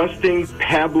disgusting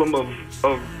pablum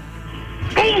of.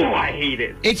 Oh, I hate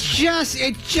it. It's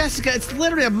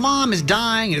literally a mom is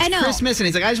dying and I it's know. Christmas and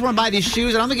he's like, I just want to buy these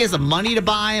shoes. I don't think he has the money to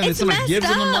buy them. And It's somebody messed gives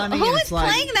him the up. money. Who and is it's like,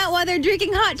 playing that while they're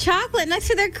drinking hot chocolate next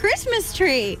to their Christmas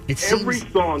tree? Every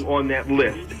song on that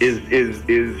list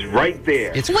is right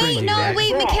there. It's Wait,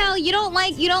 Mikkel, you don't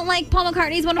like Paul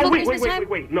McCartney's Wonderful Christmas Time?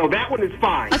 Wait. No, that one is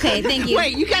fine. Okay, thank you.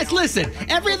 Wait, you guys listen.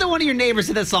 Every other one of your neighbors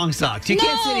said that song sucks. You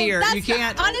can't sit here. You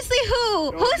can't. Honestly,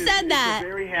 who? Who said that?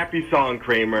 Very happy song,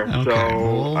 Kramer. Okay, So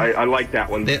well, I like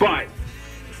that one. But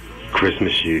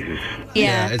Christmas Shoes.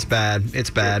 Yeah, it's bad.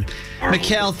 It's bad.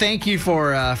 Mikkel, thank you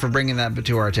for bringing that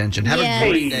to our attention. Have a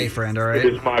great day, friend. All right.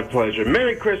 It is my pleasure.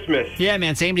 Merry Christmas. Yeah,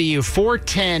 man. Same to you.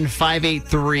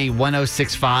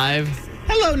 410-583-1065.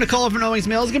 Hello, Nicole from Owings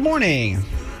Mills. Good morning.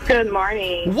 Good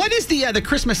morning. What is the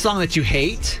Christmas song that you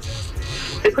hate?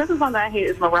 The Christmas song that I hate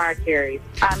is Mariah Carey's.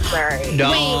 I'm sorry.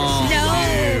 No.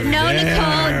 No,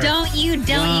 Nicole, don't you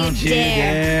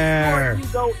dare. Before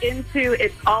you go into,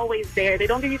 it's always there. They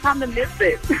don't give you time to miss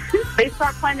it. They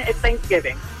start playing it at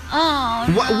Thanksgiving. Oh,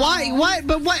 no. Why?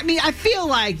 But what? I mean, I feel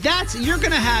like you're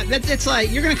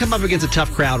gonna come up against a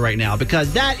tough crowd right now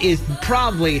because that is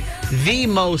probably the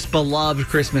most beloved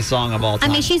Christmas song of all time.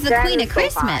 I mean, she's the queen of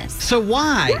Christmas. So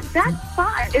why? Yeah, that's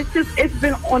fine. It's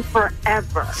been on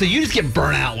forever. So you just get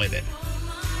burnt out with it.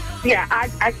 Yeah,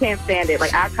 I can't stand it.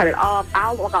 Like, I cut it off.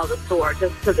 I'll walk out of the store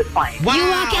just because it's playing. Wow. You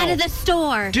walk out of the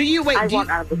store. Do you I walk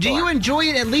out of the do store. you enjoy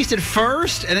it at least at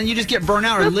first, and then you just get burnt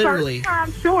out, or The literally? first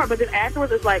time, sure, but then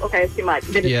afterwards it's like, okay, it's too much.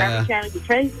 Then it's Yeah. every channel, you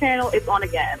change channel, it's on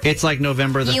again. It's like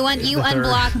November the You the 3rd.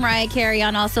 unblock Mariah Carey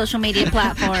on all social media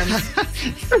platforms.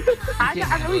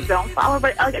 I really don't follow,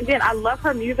 but again, I love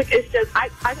her music. It's just I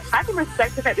can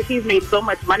respect the fact that she's made so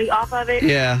much money off of it.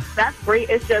 Yeah. That's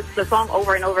great. It's just the song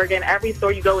over and over again. Every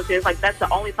store you go into, it's like that's the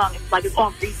only song. It's like it's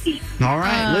on repeat. All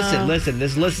right, listen.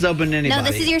 This list is open to anybody. No,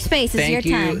 this is your space. This is your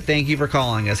time. Thank you for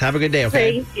calling us. Have a good day,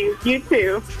 okay? Thank you. You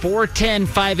too.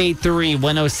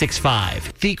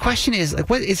 410-583-1065. The question is, like,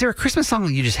 what is there a Christmas song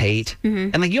that you just hate? Mm-hmm.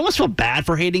 And like you almost feel bad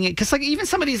for hating it because like even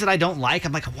some of these that I don't like,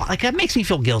 I'm like that makes me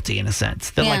feel guilty in a sense.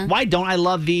 That Yeah. like why don't I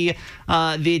love the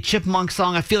Chipmunk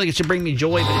song? I feel like it should bring me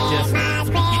joy, but it just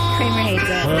Kramer hates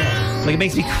it. like it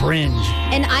makes me cringe.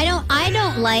 And I don't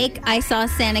like I saw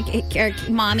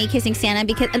Mommy kissing Santa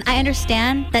because and I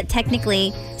understand that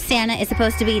technically Santa is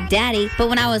supposed to be daddy, but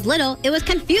when I was little, it was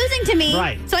confusing to me.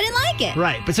 Right. So I didn't like it.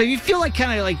 Right, but so you feel like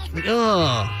kind of like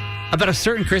about a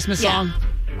certain Christmas song.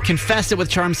 Confess it with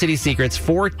Charm City Secrets.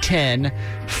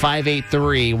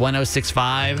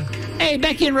 410-583-1065. Hey,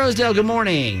 Becky and Rosedale, good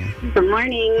morning. Good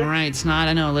morning. All right, it's not,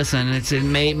 I know, listen, it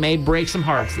may break some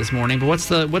hearts this morning, but what's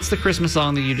the Christmas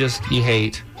song that you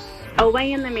hate?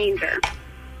 Away in the Manger.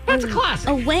 That's a classic.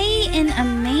 Away in a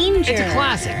Manger. It's a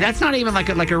classic. That's not even like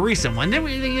a recent one. No,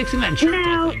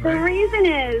 the reason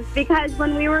is because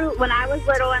when I was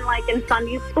little and like in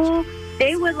Sunday school,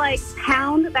 they would like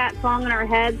pound that song in our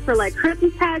heads for like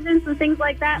Christmas pageants and things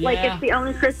like that. Yeah. Like it's the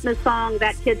only Christmas song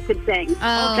that kids could sing.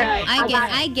 Oh, okay.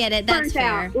 I get it. That's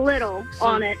fair. Out little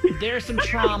on it. There's some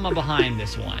trauma behind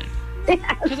this one.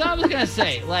 Because I was gonna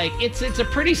say, like, it's a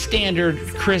pretty standard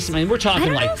Christmas. I mean, we're talking I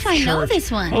don't know if I know this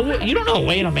one. Oh, you don't know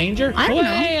Away in a Manger? I don't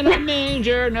know. Away in a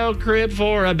manger, no crib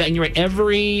for a bed. And you're right.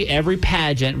 Every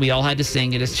pageant, we all had to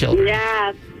sing it as children.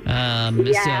 Yeah.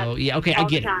 So yeah, okay, I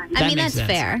get it. That's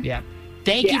fair. Yeah.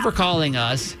 Thank you for calling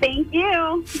us. Thank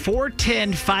you.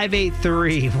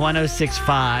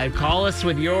 410-583-1065. Call us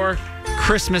with your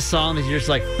Christmas song that you're just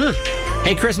like, huh.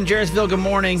 Hey, Chris in Jarrettsville, good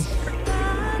morning.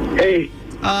 Hey.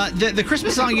 The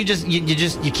Christmas song you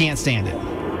can't stand it.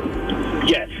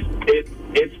 Yes,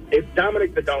 it's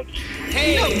Dominic the Donkey.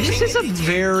 Hey, this is a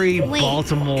very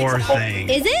Baltimore thing.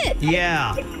 Is it?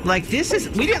 Yeah, like we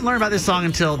didn't learn about this song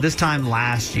until this time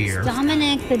last year.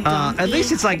 Dominic the Donkey. At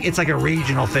least it's like a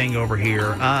regional thing over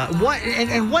here.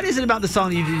 What is it about the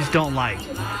song that you just don't like?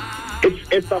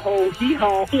 It's the whole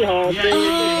hee-haw.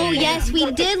 Oh, yes,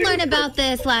 we did learn about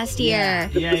this last year.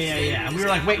 Yeah. We were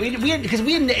like, wait,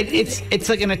 it's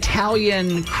like an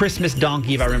Italian Christmas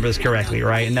donkey, if I remember this correctly,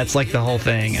 right? And that's like the whole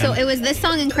thing. So it was this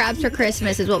song and Crabs for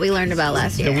Christmas is what we learned about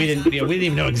last year. So we didn't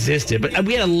even know existed. But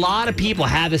we had a lot of people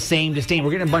have the same disdain. We're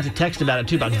getting a bunch of texts about it,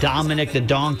 too, about Dominic the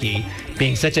Donkey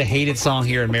being such a hated song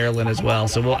here in Maryland as well.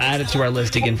 So we'll add it to our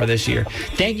list again for this year.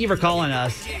 Thank you for calling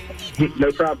us.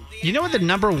 No problem. You know what the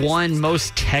number one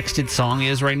most texted song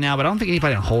is right now, but I don't think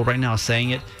anybody on hold right now is saying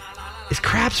it? It's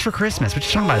Crabs for Christmas. What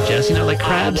you talking about, Jess? You know, like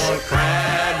crabs?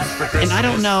 And I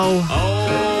don't know.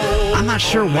 I'm not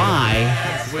sure why.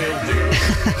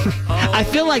 I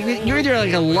feel like you're either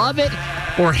like a love it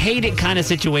or hate it kind of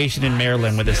situation in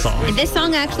Maryland with this song. This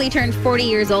song actually turned 40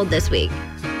 years old this week.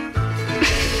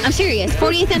 I'm serious.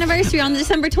 40th anniversary on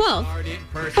December 12th.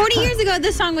 40 years ago,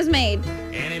 this song was made.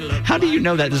 How do you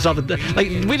know that? Like,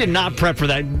 we did not prep for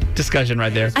that discussion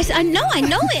right there. I know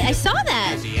it. I saw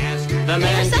that. They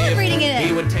were celebrating it.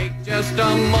 He would take just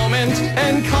a moment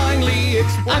and kindly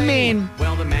explain. I mean,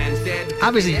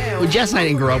 obviously, Jess and I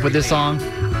didn't grow up with this song.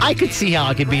 I could see how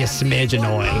it could be a smidge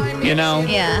annoying, you know?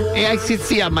 Yeah. I could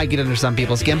see how it might get under some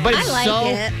people's skin, but it's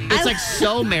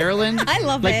so Maryland. I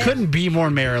love it. Like, couldn't be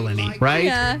more Maryland-y, right?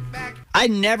 Yeah. I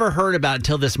never heard about it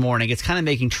until this morning. It's kind of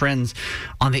making trends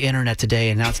on the internet today,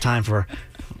 and now it's time for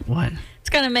what? It's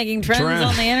kind of making trends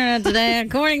on the internet today,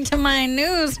 according to my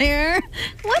news here.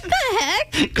 What the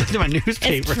heck? Go to my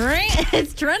newspaper.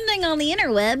 It's trending on the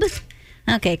interweb.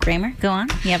 Okay, Kramer, go on.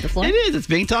 You have the floor. It is. It's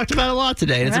being talked about a lot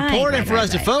today. And it's important for us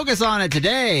to focus on it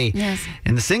today. Yes.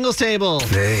 In the singles table.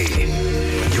 Hey,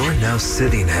 you're now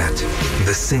sitting at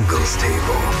the singles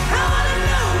table.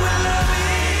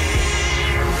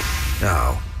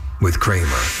 Now, with Kramer.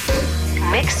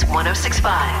 Mix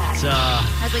 1065.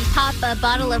 As we pop a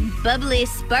bottle of bubbly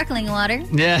sparkling water.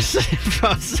 Yes.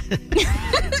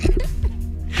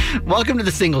 Welcome to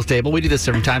the singles table. We do this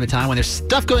from time to time when there's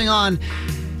stuff going on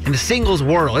in the singles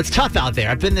world. It's tough out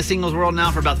there. I've been in the singles world now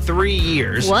for about 3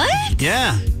 years. What?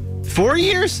 Yeah. 4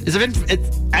 years?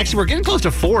 Actually, we're getting close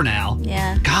to 4 now.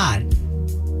 Yeah. God.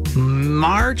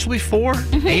 March will be 4?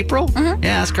 Mm-hmm. April? Mm-hmm.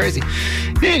 Yeah, that's crazy.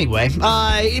 Anyway,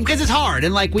 because it's hard.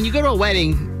 And like when you go to a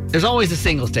wedding, there's always a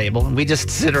singles table. And we just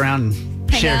sit around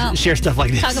and share stuff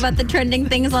like this. Talk about the trending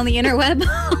things on the interweb.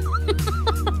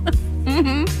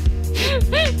 Mm-hmm.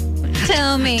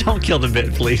 Tell me. Don't kill the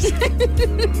bit, please.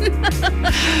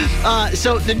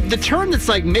 So the term that's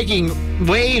like making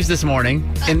waves this morning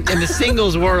in the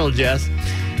singles world, Jess,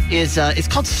 is it's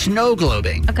called snow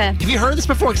globing. Okay. Have you heard of this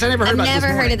before? Because I never heard about this. I've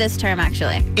never heard of this term,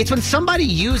 actually. It's when somebody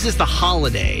uses the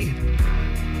holiday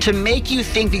to make you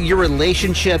think that your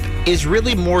relationship is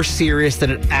really more serious than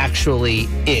it actually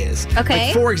is. Okay.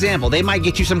 Like, for example, they might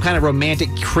get you some kind of romantic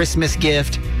Christmas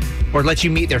gift or let you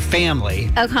meet their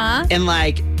family. Okay. And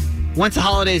like, once the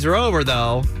holidays are over,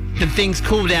 though, then things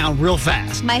cool down real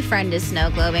fast. My friend is snow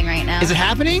globing right now. Is it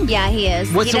happening? Yeah, he is.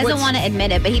 He doesn't want to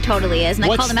admit it, but he totally is. And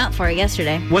I called him out for it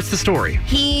yesterday. What's the story?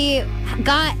 He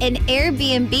got an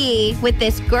Airbnb with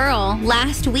this girl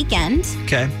last weekend.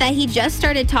 Okay. That he just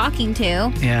started talking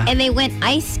to. Yeah. And they went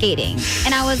ice skating.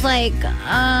 And I was like,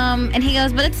 and he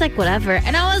goes, but it's like whatever.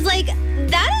 And I was like,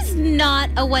 that is not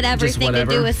a whatever Just thing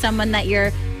whatever. to do with someone that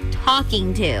you're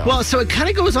talking to? Well, so it kind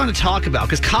of goes on to talk about,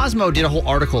 because Cosmo did a whole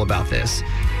article about this,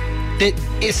 that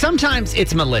sometimes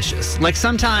it's malicious. Like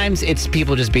sometimes it's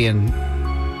people just being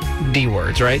D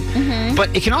words, right? Mm-hmm.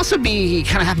 But it can also be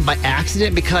kind of happen by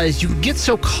accident because you get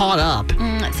so caught up.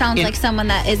 It sounds like someone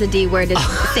that is a D word to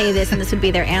say this, and this would be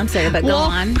their answer, but go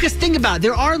on. Because think about it,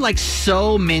 there are like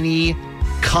so many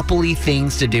coupley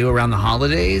things to do around the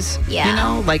holidays. Yeah. You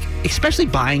know, like especially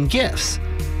buying gifts.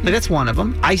 Like that's one of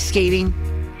them. Ice skating.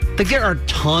 Like there are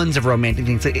tons of romantic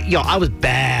things. Like, I was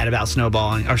bad about snow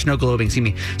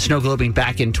globing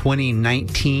back in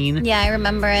 2019. Yeah, I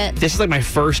remember it. This is like my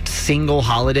first single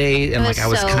holiday, and I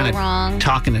was so kind of wrong.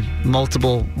 talking to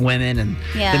multiple women, and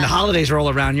then the holidays roll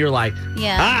around. You're like,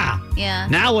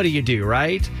 now what do you do,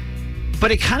 right?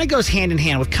 But it kind of goes hand in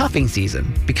hand with cuffing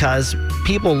season because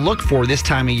people look for this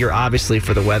time of year, obviously,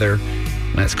 for the weather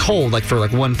when it's cold, like for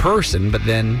like one person, but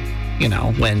then.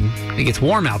 When it gets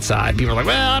warm outside, people are like,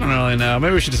 well, I don't really know.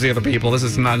 Maybe we should just see other people. This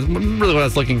is not really what I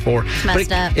was looking for. It's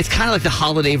messed up. It's kind of like the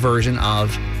holiday version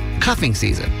of cuffing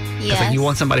season. Yes. Like you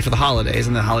want somebody for the holidays,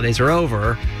 and the holidays are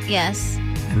over. Yes.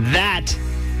 And that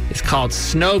is called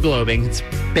snow globing. It's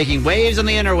making waves on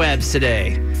the interwebs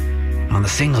today on the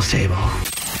Singles Table.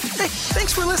 Hey,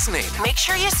 thanks for listening. Make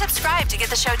sure you subscribe to get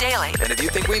the show daily. And if you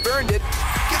think we've earned it,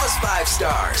 give us 5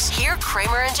 stars. Hear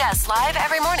Kramer and Jess live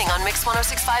every morning on Mix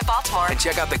 106.5 Baltimore. And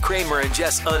check out the Kramer and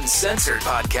Jess Uncensored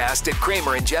podcast at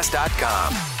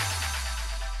kramerandjess.com.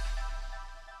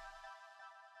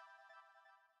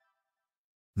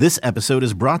 This episode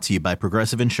is brought to you by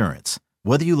Progressive Insurance.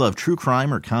 Whether you love true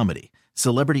crime or comedy,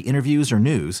 celebrity interviews or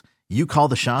news, you call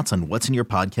the shots on what's in your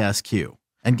podcast queue.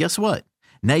 And guess what?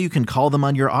 Now you can call them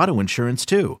on your auto insurance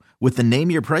too with the Name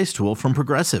Your Price tool from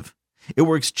Progressive. It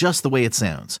works just the way it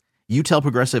sounds. You tell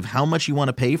Progressive how much you want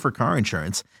to pay for car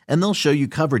insurance, and they'll show you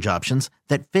coverage options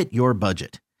that fit your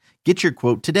budget. Get your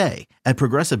quote today at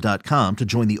Progressive.com to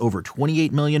join the over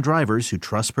 28 million drivers who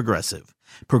trust Progressive.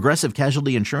 Progressive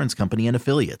Casualty Insurance Company and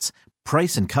Affiliates.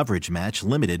 Price and coverage match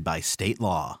limited by state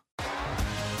law.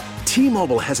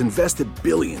 T-Mobile has invested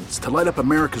billions to light up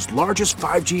America's largest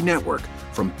 5G network,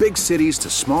 from big cities to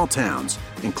small towns,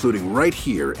 including right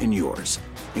here in yours.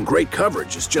 And great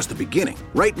coverage is just the beginning.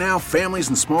 Right now, families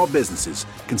and small businesses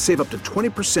can save up to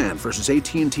 20% versus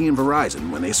AT&T and Verizon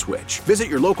when they switch. Visit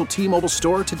your local T-Mobile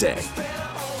store today.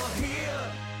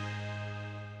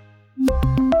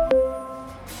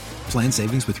 Plan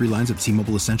savings with 3 lines of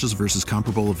T-Mobile Essentials versus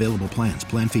comparable available plans.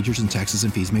 Plan features and taxes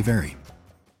and fees may vary.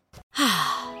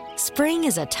 Spring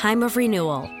is a time of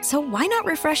renewal, so why not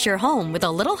refresh your home with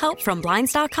a little help from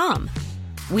Blinds.com?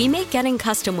 We make getting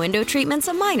custom window treatments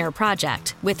a minor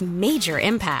project with major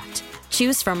impact.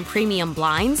 Choose from premium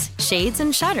blinds, shades,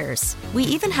 and shutters. We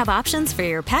even have options for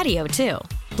your patio, too.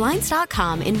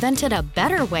 Blinds.com invented a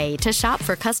better way to shop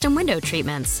for custom window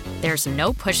treatments. There's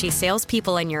no pushy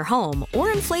salespeople in your home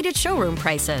or inflated showroom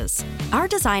prices. Our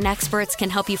design experts can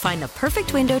help you find the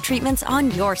perfect window treatments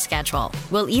on your schedule.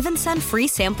 We'll even send free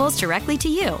samples directly to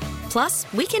you.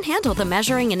 Plus, we can handle the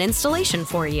measuring and installation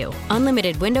for you.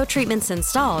 Unlimited window treatments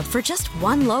installed for just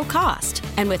one low cost.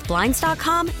 And with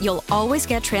Blinds.com, you'll always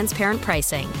get transparent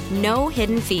pricing. No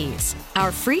hidden fees. Our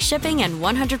free shipping and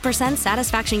 100%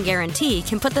 satisfaction guarantee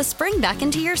can put the spring back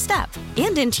into your step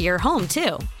and into your home,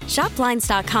 too. Shop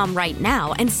Blinds.com right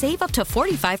now and save up to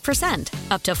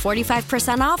 45%. Up to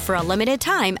 45% off for a limited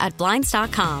time at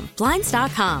Blinds.com.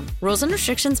 Blinds.com. Rules and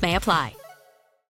restrictions may apply.